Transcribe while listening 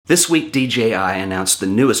This week, DJI announced the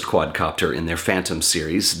newest quadcopter in their Phantom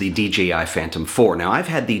series, the DJI Phantom 4. Now, I've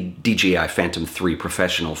had the DJI Phantom 3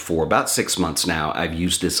 Professional for about 6 months now. I've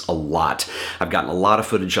used this a lot. I've gotten a lot of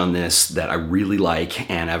footage on this that I really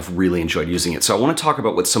like, and I've really enjoyed using it. So I want to talk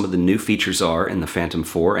about what some of the new features are in the Phantom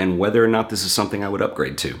 4 and whether or not this is something I would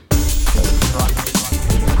upgrade to.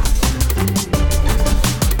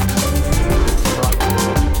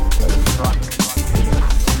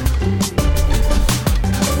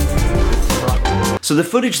 So the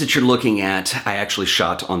footage that you're looking at, I actually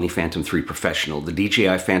shot on the Phantom 3 Professional. The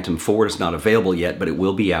DJI Phantom 4 is not available yet, but it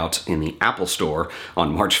will be out in the Apple Store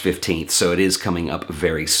on March 15th, so it is coming up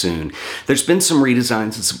very soon. There's been some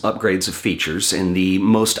redesigns and some upgrades of features, and the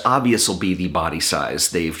most obvious will be the body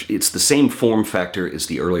size. It's the same form factor as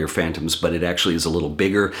the earlier Phantoms, but it actually is a little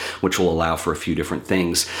bigger, which will allow for a few different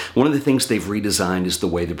things. One of the things they've redesigned is the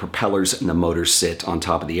way the propellers and the motors sit on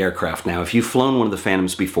top of the aircraft. Now, if you've flown one of the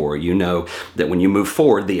Phantoms before, you know that when you move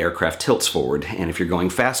forward, the aircraft tilts forward, and if you're going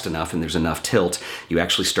fast enough and there's enough tilt, you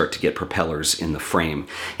actually start to get propellers in the frame,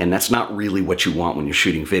 and that's not really what you want when you're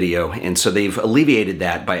shooting video. And so they've alleviated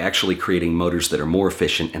that by actually creating motors that are more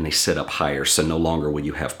efficient and they sit up higher, so no longer will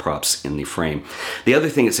you have props in the frame. The other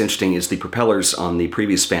thing that's interesting is the propellers on the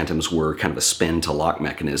previous Phantoms were kind of a spin to lock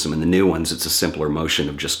mechanism, and the new ones, it's a simpler motion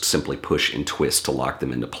of just simply push and twist to lock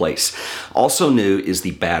them into place. Also new is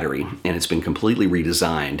the battery, and it's been completely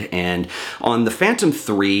redesigned. And on the Phantom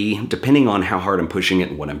 3, depending on how hard I'm pushing it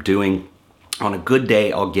and what I'm doing, on a good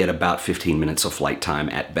day, I'll get about 15 minutes of flight time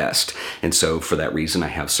at best. And so for that reason, I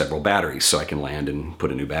have several batteries, so I can land and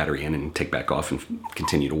put a new battery in and take back off and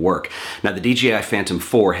continue to work. Now, the DJI Phantom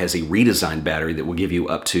 4 has a redesigned battery that will give you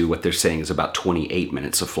up to what they're saying is about 28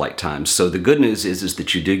 minutes of flight time. So the good news is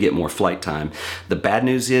that you do get more flight time. The bad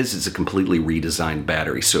news is it's a completely redesigned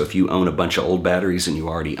battery. So if you own a bunch of old batteries and you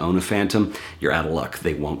already own a Phantom, you're out of luck.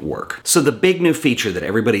 They won't work. So the big new feature that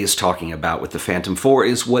everybody is talking about with the Phantom 4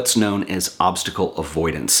 is what's known as obstacle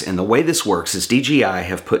avoidance. And the way this works is DJI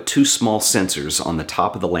have put two small sensors on the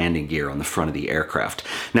top of the landing gear on the front of the aircraft.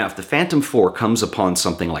 Now, if the Phantom 4 comes upon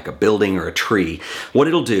something like a building or a tree, what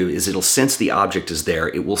it'll do is it'll sense the object is there,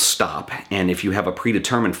 it will stop, and if you have a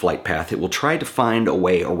predetermined flight path, it will try to find a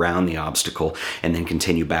way around the obstacle and then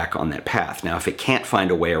continue back on that path. Now, if it can't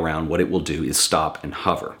find a way around, what it will do is stop and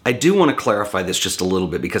hover. I do want to clarify this just a little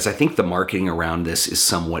bit because I think the marketing around this is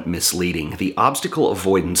somewhat misleading. The obstacle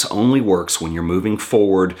avoidance only works when you're moving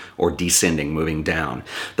forward or descending, moving down.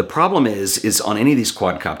 The problem is on any of these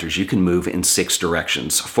quadcopters, you can move in 6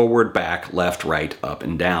 directions: forward, back, left, right, up,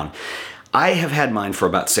 and down. I have had mine for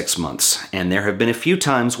about 6 months, and there have been a few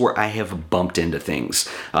times where I have bumped into things.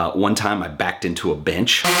 One time I backed into a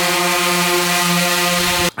bench.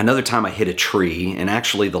 Another time I hit a tree, and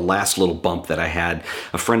actually the last little bump that I had,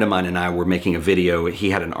 a friend of mine and I were making a video.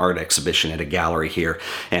 He had an art exhibition at a gallery here,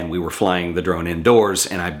 and we were flying the drone indoors,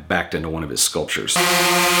 and I backed into one of his sculptures.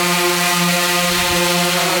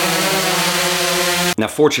 Now,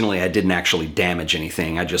 fortunately, I didn't actually damage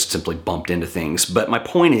anything. I just simply bumped into things. But my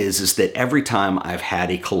point is that every time I've had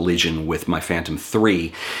a collision with my Phantom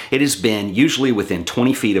 3, it has been usually within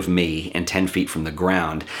 20 feet of me and 10 feet from the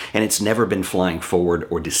ground, and it's never been flying forward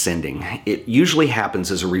or descending. It usually happens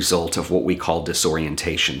as a result of what we call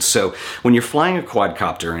disorientation. So when you're flying a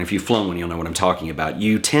quadcopter, and if you've flown one, you'll know what I'm talking about,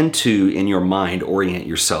 you tend to, in your mind, orient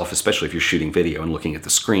yourself, especially if you're shooting video and looking at the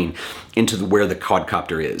screen, into where the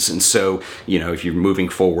quadcopter is. And so, you know, if you're moving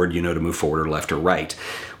forward, you know to move forward or left or right.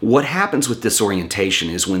 What happens with disorientation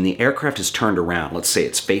is when the aircraft is turned around, let's say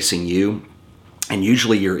it's facing you, and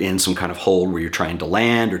usually you're in some kind of hold where you're trying to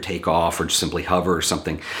land or take off or just simply hover or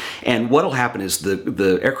something. And what'll happen is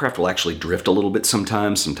the aircraft will actually drift a little bit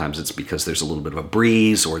sometimes. Sometimes it's because there's a little bit of a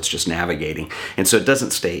breeze or it's just navigating. And so it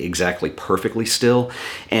doesn't stay exactly perfectly still.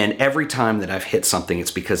 And every time that I've hit something,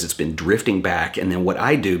 it's because it's been drifting back. And then what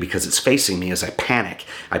I do, because it's facing me, is I panic.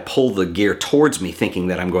 I pull the gear towards me thinking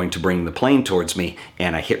that I'm going to bring the plane towards me,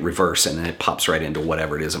 and I hit reverse, and then it pops right into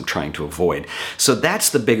whatever it is I'm trying to avoid. So that's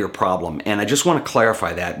the bigger problem. And I just want to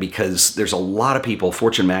clarify that because there's a lot of people.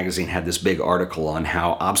 Fortune magazine had this big article on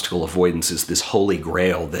how obstacle avoidance is this holy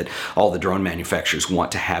grail that all the drone manufacturers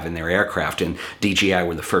want to have in their aircraft, and DJI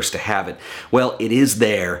were the first to have it. Well, it is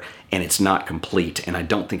there, and it's not complete, and I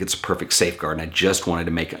don't think it's a perfect safeguard, and I just wanted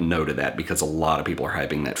to make a note of that because a lot of people are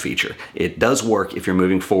hyping that feature. It does work if you're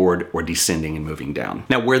moving forward or descending and moving down.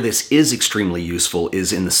 Now, where this is extremely useful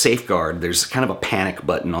is in the safeguard. There's kind of a panic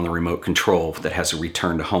button on the remote control that has a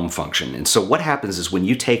return to home function. And so what happens is when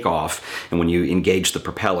you take off and when you engage the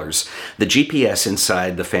propellers, the GPS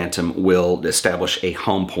inside the Phantom will establish a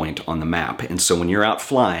home point on the map. And so when you're out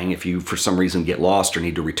flying, if you for some reason get lost or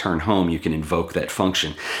need to return home, you can invoke that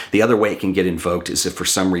function. The other way it can get invoked is if for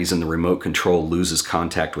some reason the remote control loses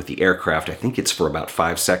contact with the aircraft. I think it's for about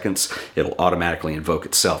 5 seconds. It'll automatically invoke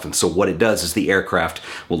itself. And so what it does is the aircraft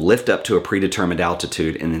will lift up to a predetermined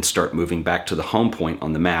altitude and then start moving back to the home point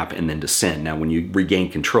on the map and then descend. Now, when you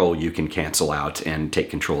regain control, you can cancel out and take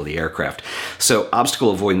control of the aircraft. So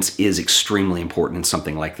obstacle avoidance is extremely important in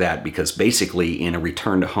something like that because basically in a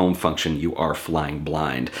return to home function, you are flying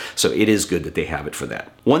blind. So it is good that they have it for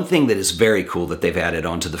that. One thing that is very cool that they've added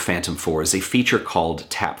onto the Phantom 4 is a feature called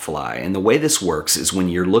Tap Fly. And the way this works is when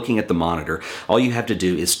you're looking at the monitor, all you have to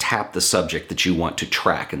do is tap the subject that you want to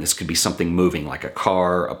track. And this could be something moving like a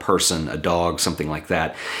car, a person, a dog, something like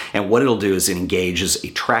that. And what it'll do is it engages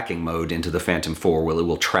a tracking mode into the Phantom 4 where it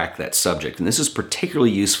will track that subject. And this is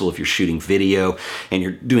particularly useful if you're shooting video and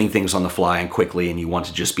you're doing things on the fly and quickly and you want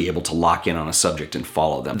to just be able to lock in on a subject and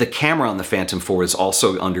follow them. The camera on the Phantom 4 has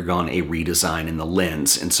also undergone a redesign in the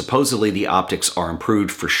lens, and supposedly the optics are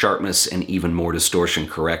improved for sharpness and even more distortion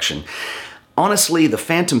correction. Honestly, the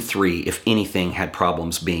Phantom 3, if anything, had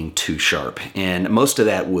problems being too sharp, and most of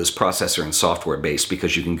that was processor and software based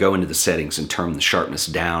because you can go into the settings and turn the sharpness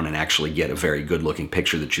down and actually get a very good looking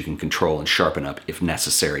picture that you can control and sharpen up if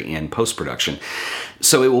necessary in post-production.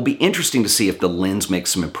 So it will be interesting to see if the lens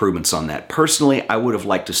makes some improvements on that. Personally, I would have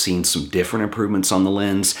liked to have seen some different improvements on the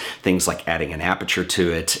lens, things like adding an aperture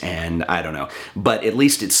to it, and I don't know, but at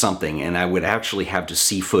least it's something, and I would actually have to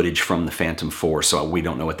see footage from the Phantom 4, so we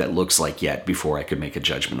don't know what that looks like yet before I could make a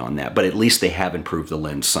judgment on that, but at least they have improved the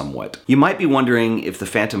lens somewhat. You might be wondering if the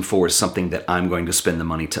Phantom 4 is something that I'm going to spend the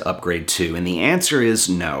money to upgrade to, and the answer is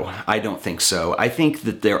no, I don't think so. I think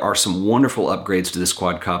that there are some wonderful upgrades to this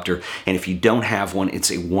quadcopter, and if you don't have one,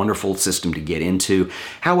 it's a wonderful system to get into.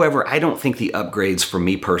 However, I don't think the upgrades for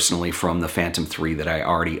me personally from the Phantom 3 that I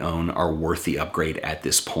already own are worth the upgrade at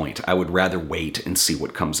this point. I would rather wait and see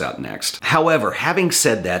what comes out next. However, having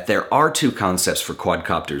said that, there are two concepts for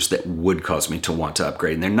quadcopters that would cause me to want to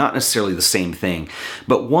upgrade, and they're not necessarily the same thing.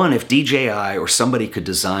 But one, if DJI or somebody could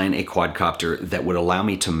design a quadcopter that would allow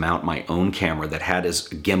me to mount my own camera that had a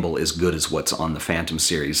gimbal as good as what's on the Phantom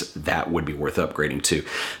series, that would be worth upgrading to.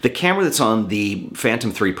 The camera that's on the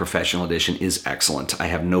Phantom 3 Professional Edition is excellent. I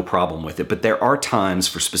have no problem with it, but there are times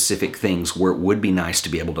for specific things where it would be nice to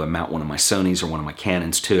be able to mount one of my Sonys or one of my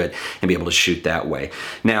Canons to it and be able to shoot that way.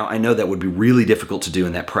 Now, I know that would be really difficult to do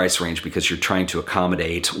in that price range because you're trying to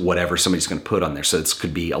accommodate whatever somebody's going to put on there. So this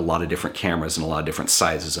could be a lot of different cameras and a lot of different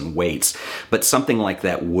sizes and weights, but something like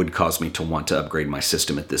that would cause me to want to upgrade my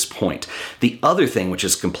system at this point. The other thing, which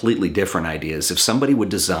is a completely different idea, is if somebody would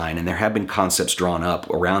design, and there have been concepts drawn up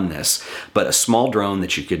around this, but a small drone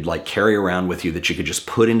that you could like carry around with you that you could just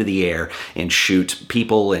put into the air and shoot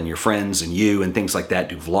people and your friends and you and things like that,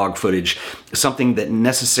 do vlog footage, something that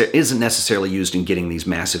isn't necessarily used in getting these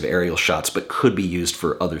massive aerial shots, but could be used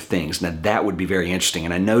for other things. Now that would be very interesting,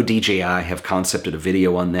 and I know DJI have concepted a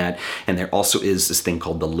video on that, and there also is this thing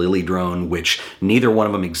called the Lily drone, which neither one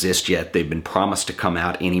of them exist yet. They've been promised to come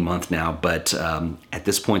out any month now, but at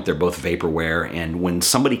this point they're both vaporware, and when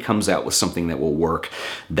somebody comes out with something that will work,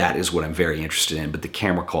 that is what I'm very interested in, but the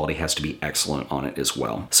camera quality has to be excellent on it as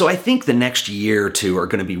well. So I think the next year or two are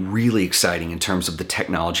going to be really exciting in terms of the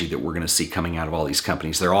technology that we're going to see coming out of all these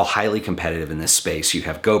companies. They're all highly competitive in this space. You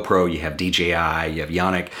have GoPro, you have DJI, you have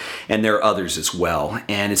Yannick, and there are others as well,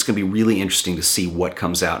 and it's going to be really interesting to see what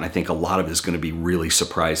comes out, and I think a lot of it is going to be really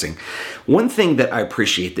surprising. One thing that I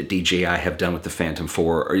appreciate that DJI have done with the Phantom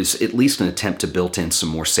 4 is at least an attempt to build in some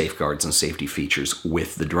more safeguards and safety features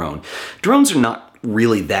with the drone. Drones are not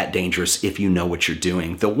really that dangerous if you know what you're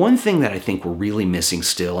doing. The one thing that I think we're really missing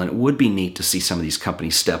still, and it would be neat to see some of these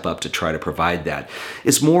companies step up to try to provide that,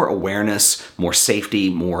 is more awareness, more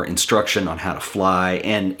safety, more instruction on how to fly,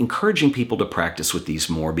 and encouraging people to practice with these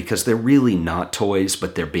more, because they're really not toys,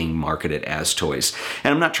 but they're being marketed as toys.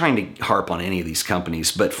 And I'm not trying to harp on any of these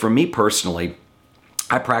companies, but for me personally,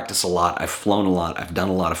 I practice a lot, I've flown a lot, I've done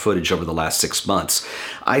a lot of footage over the last 6 months.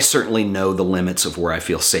 I certainly know the limits of where I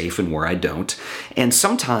feel safe and where I don't. And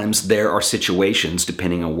sometimes there are situations,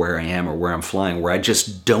 depending on where I am or where I'm flying, where I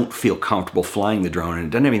just don't feel comfortable flying the drone, and it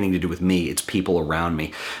doesn't have anything to do with me, it's people around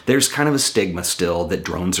me. There's kind of a stigma still that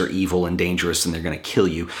drones are evil and dangerous and they're gonna kill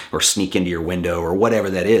you or sneak into your window or whatever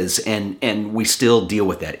that is, and we still deal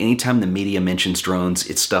with that. Anytime the media mentions drones,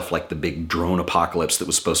 it's stuff like the big drone apocalypse that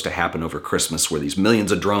was supposed to happen over Christmas, where these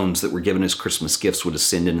millions of drones that were given as Christmas gifts would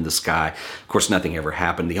ascend into the sky. Of course, nothing ever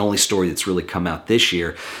happened. The only story that's really come out this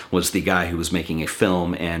year was the guy who was making a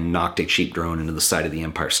film and knocked a cheap drone into the side of the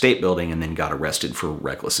Empire State Building and then got arrested for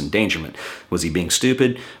reckless endangerment. Was he being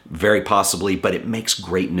stupid? Very possibly, but it makes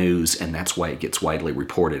great news, and that's why it gets widely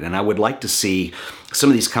reported. And I would like to see some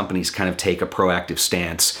of these companies kind of take a proactive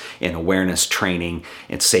stance in awareness, training,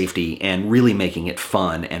 and safety, and really making it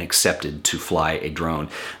fun and accepted to fly a drone.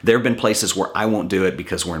 There have been places where I won't do it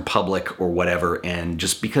because we're in public or whatever, and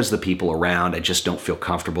just because the people around, I just don't feel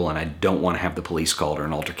comfortable, and I don't want to have the police called or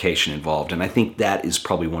an altercation involved. And I think that is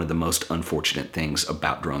probably one of the most unfortunate things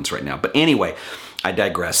about drones right now. But anyway, I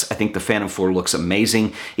digress. I think the Phantom 4 looks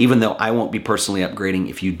amazing. Even though I won't be personally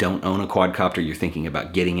upgrading, if you don't own a quadcopter, you're thinking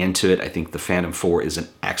about getting into it, I think the Phantom 4 is an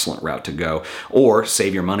excellent route to go. Or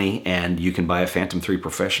save your money and you can buy a Phantom 3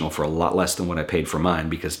 Professional for a lot less than what I paid for mine,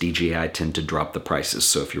 because DJI tend to drop the prices.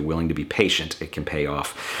 So if you're willing to be patient, it can pay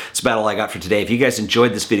off. That's about all I got for today. If you guys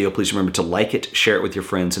enjoyed this video, please remember to like it, share it with your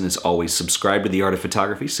friends, and as always, subscribe to The Art of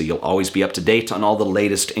Photography so you'll always be up to date on all the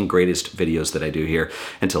latest and greatest videos that I do here.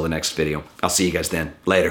 Until the next video, I'll see you guys then. Later.